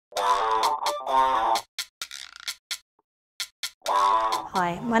Hi,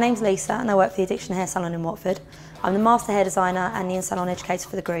 my name's Lisa and I work for the Addiction Hair Salon in Watford. I'm the Master Hair Designer and the in-salon educator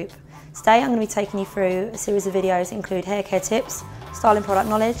for the group. Today I'm going to be taking you through a series of videos that include hair care tips, styling product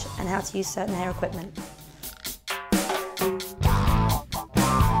knowledge and how to use certain hair equipment.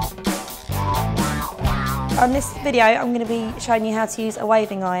 On this video I'm going to be showing you how to use a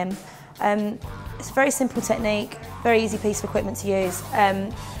waving iron. It's a very simple technique, very easy piece of equipment to use.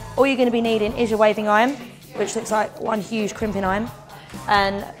 All you're going to be needing is your waving iron, which looks like one huge crimping iron,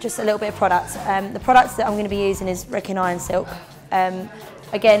 and just a little bit of product. The products that I'm going to be using is Redken Iron Silk.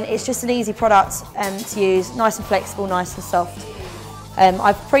 Again, it's just an easy product to use, nice and flexible, nice and soft.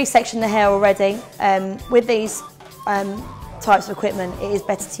 I've pre-sectioned the hair already. With these types of equipment, it is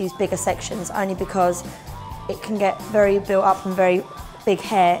better to use bigger sections, only because it can get very built up and very big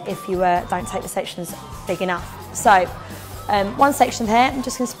hair if you don't take the sections big enough. So, one section of hair, I'm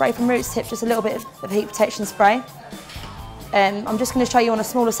just going to spray from roots to tip just a little bit of heat protection spray. I'm just going to show you on a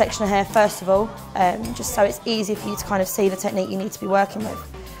smaller section of hair first of all, just so it's easy for you to kind of see the technique you need to be working with.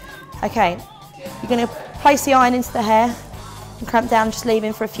 Okay, you're going to place the iron into the hair and clamp down, just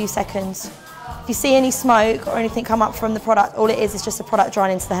leaving for a few seconds. If you see any smoke or anything come up from the product, all it is just the product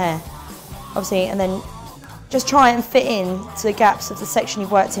drying into the hair, obviously, and then just try and fit in to the gaps of the section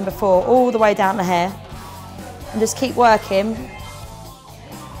you've worked in before, all the way down the hair, and just keep working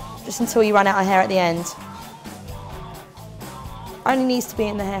just until you run out of hair at the end. Only needs to be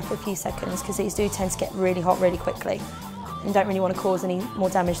in the hair for a few seconds because these do tend to get really hot really quickly and don't really want to cause any more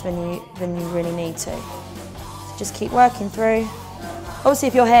damage than you really need to. So just keep working through. Obviously,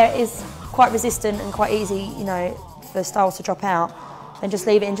 if your hair is quite resistant and quite easy, you know, for the styles to drop out, then just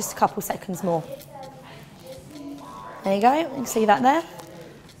leave it in just a couple seconds more. There you go, you can see that there.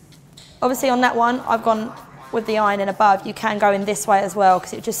 Obviously on that one, I've gone with the iron and above. You can go in this way as well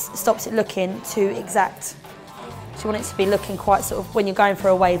because it just stops it looking too exact. So you want it to be looking quite sort of, when you're going for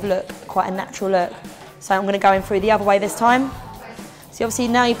a wave look, quite a natural look. So I'm going to go in through the other way this time. So obviously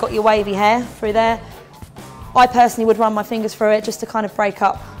now you've got your wavy hair through there. I personally would run my fingers through it just to kind of break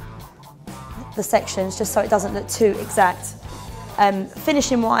up the sections, just so it doesn't look too exact.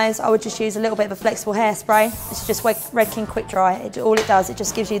 Finishing wise, I would just use a little bit of a flexible hairspray. It's just Redken Quick Dry. All it does, it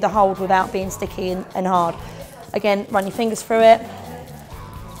just gives you the hold without being sticky and hard. Again, run your fingers through it.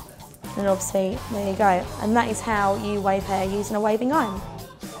 And obviously, there you go. And that is how you wave hair using a waving iron.